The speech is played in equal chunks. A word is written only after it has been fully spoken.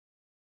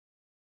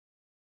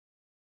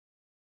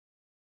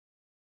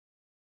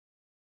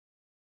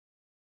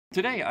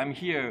Today I'm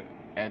here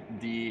at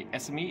the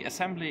SME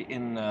Assembly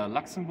in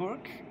Luxembourg,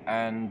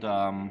 and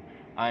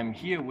I'm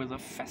here with a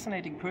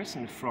fascinating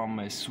person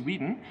from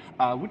Sweden.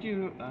 Would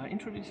you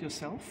introduce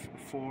yourself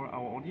for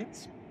our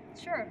audience?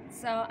 Sure.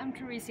 So I'm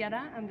Therése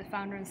Gedda. I'm the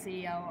founder and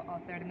CEO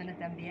of 30-Minute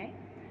MBA.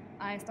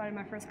 I started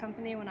my first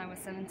company when I was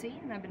 17,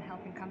 and I've been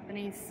helping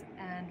companies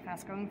and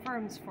fast-growing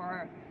firms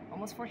for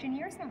almost 14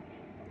 years now.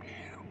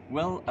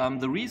 Well,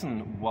 the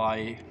reason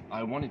why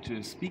I wanted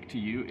to speak to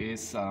you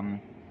is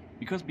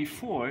because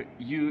before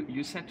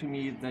you said to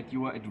me that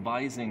you are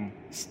advising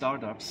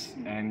startups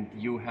and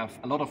you have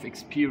a lot of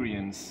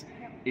experience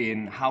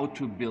in how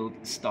to build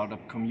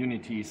startup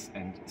communities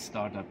and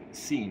startup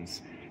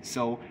scenes.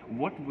 So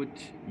what would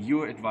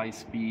your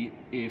advice be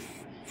if,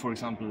 for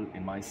example,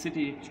 in my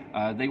city,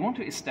 they want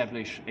to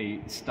establish a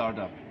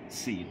startup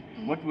scene?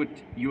 What would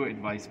your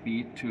advice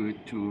be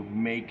to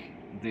make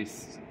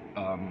this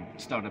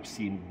startup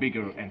scene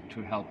bigger and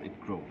to help it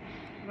grow?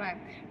 Right.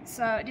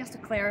 So just to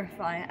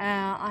clarify,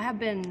 I have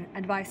been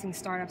advising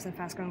startups and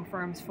fast-growing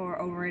firms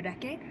for over a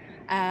decade,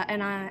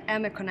 and I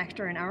am a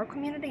connector in our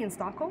community in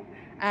Stockholm.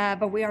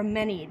 But we are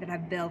many that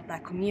have built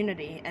that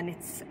community, and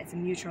it's a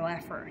mutual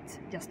effort.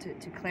 Just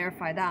to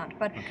clarify that.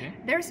 But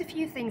there's a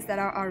few things that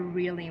are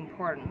really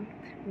important.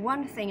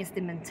 One thing is the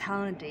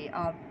mentality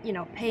of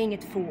paying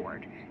it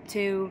forward,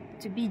 to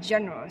be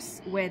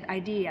generous with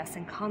ideas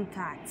and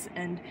contacts,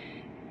 and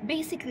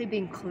basically be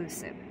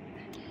inclusive.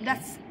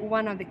 That's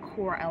one of the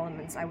core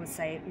elements, I would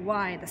say,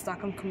 why the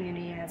Stockholm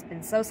community has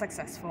been so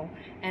successful,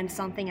 and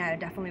something I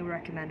definitely would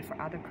recommend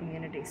for other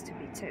communities to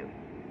be too.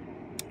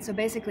 So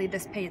basically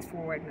this pay it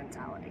forward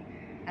mentality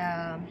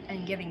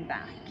and giving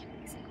back,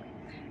 basically.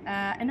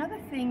 Another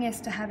thing is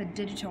to have a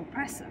digital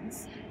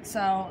presence.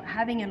 So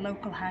having a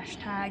local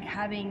hashtag,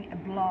 having a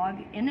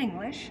blog in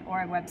English,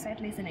 or a website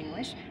at least in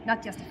English,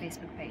 not just a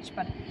Facebook page,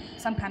 but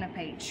some kind of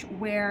page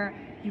where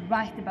you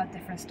write about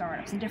different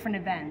startups and different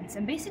events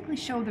and basically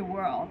show the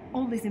world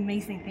all these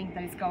amazing things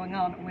that is going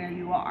on where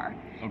you are.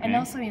 And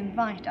also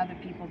invite other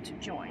people to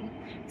join.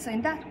 So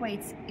in that way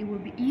it will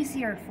be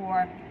easier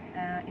for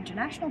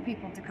international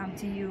people to come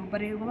to you,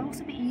 but it will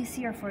also be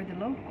easier for the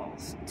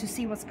locals to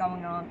see what's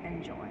going on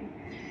and join.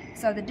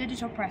 So the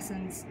digital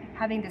presence,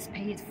 having this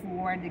pay it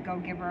forward, the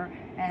go-giver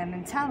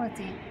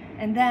mentality,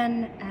 and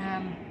then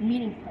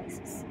meeting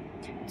places.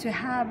 To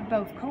have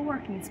both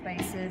co-working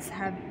spaces,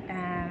 have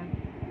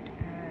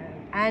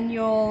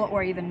annual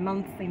or even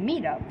monthly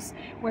meetups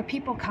where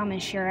people come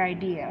and share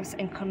ideas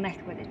and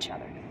connect with each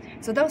other.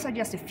 So those are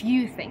just a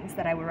few things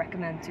that I would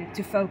recommend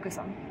to focus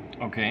on.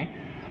 Okay.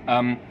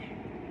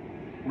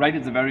 Right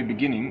at the very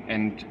beginning,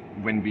 and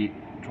when we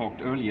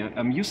talked earlier,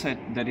 you said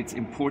that it's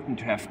important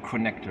to have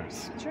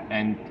connectors. Sure.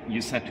 And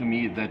you said to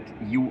me that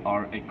you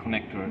are a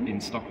connector in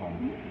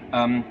Stockholm.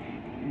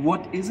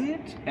 What is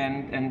it,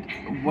 and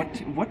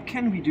what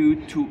can we do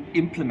to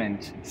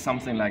implement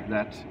something like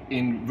that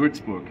in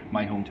Würzburg,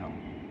 my hometown?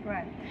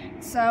 Right.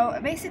 So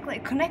basically, a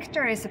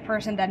connector is a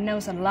person that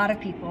knows a lot of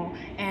people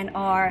and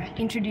are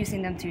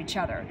introducing them to each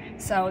other.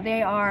 So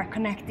they are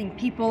connecting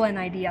people and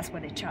ideas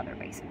with each other,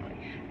 basically.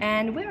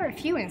 And we are a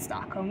few in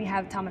Stockholm. You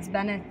have Thomas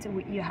Bennett,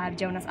 you have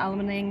Jonas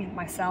Almening,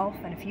 myself,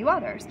 and a few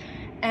others.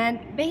 And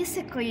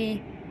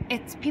basically,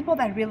 it's people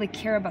that really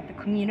care about the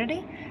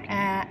community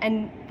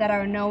and that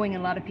are knowing a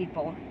lot of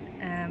people,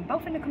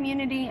 both in the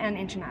community and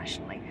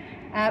internationally.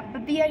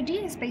 But the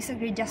idea is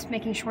basically just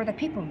making sure that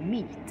people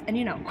meet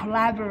and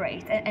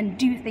collaborate and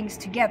do things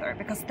together,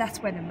 because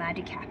that's where the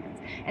magic happens.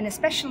 And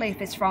especially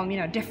if it's from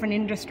different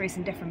industries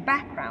and different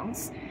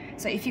backgrounds.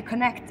 So if you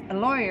connect a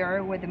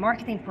lawyer with a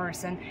marketing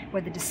person,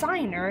 with a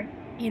designer,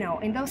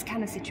 in those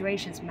kind of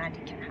situations,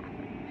 magic can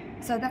happen.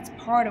 So that's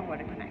part of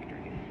what a connector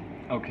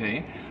is.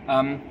 Okay.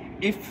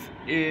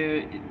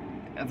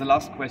 The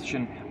last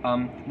question,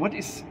 what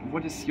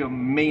is your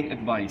main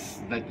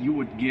advice that you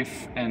would give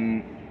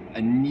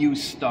a new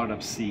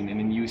startup scene in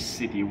a new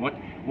city?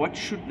 What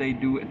should they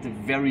do at the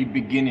very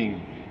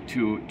beginning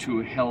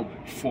to help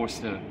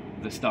foster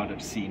the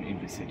startup scene in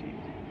the city?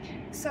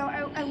 So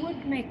I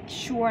would make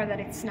sure that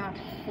it's not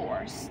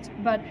forced,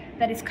 but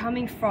that it's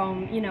coming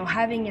from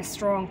having a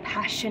strong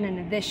passion and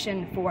a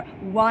vision for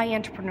why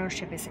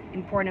entrepreneurship is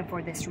important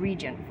for this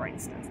region, for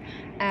instance.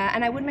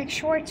 And I would make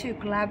sure to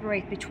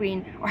collaborate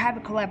have a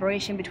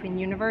collaboration between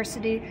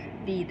university,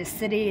 the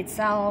city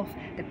itself,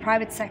 the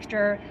private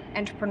sector,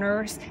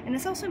 entrepreneurs. And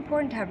it's also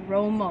important to have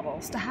role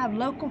models, to have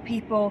local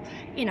people,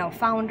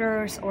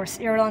 founders or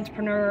serial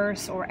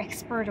entrepreneurs or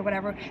experts or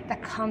whatever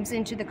that comes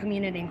into the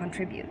community and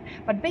contribute.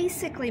 But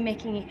basically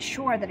making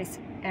sure that it's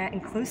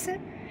inclusive,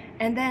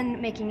 and then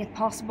making it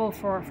possible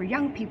for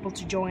young people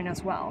to join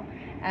as well.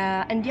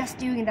 And just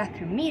doing that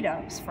through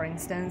meetups, for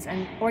instance,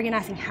 and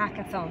organizing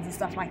hackathons and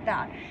stuff like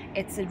that,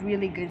 it's a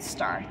really good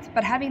start.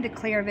 But having the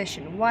clear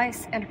vision, why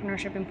is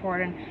entrepreneurship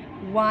important,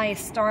 why is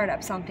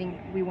startup something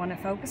we want to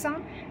focus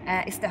on,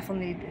 is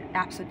definitely the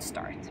absolute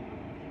start.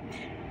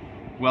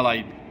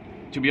 Well,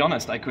 to be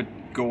honest, I could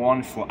go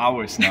on for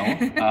hours now,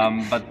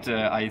 but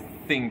I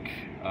think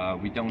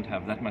we don't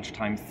have that much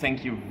time.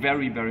 Thank you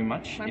very, very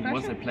much. My it pleasure.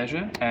 was a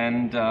pleasure.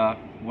 And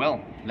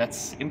well,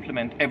 let's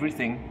implement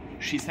everything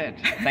she said.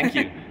 Thank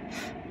you.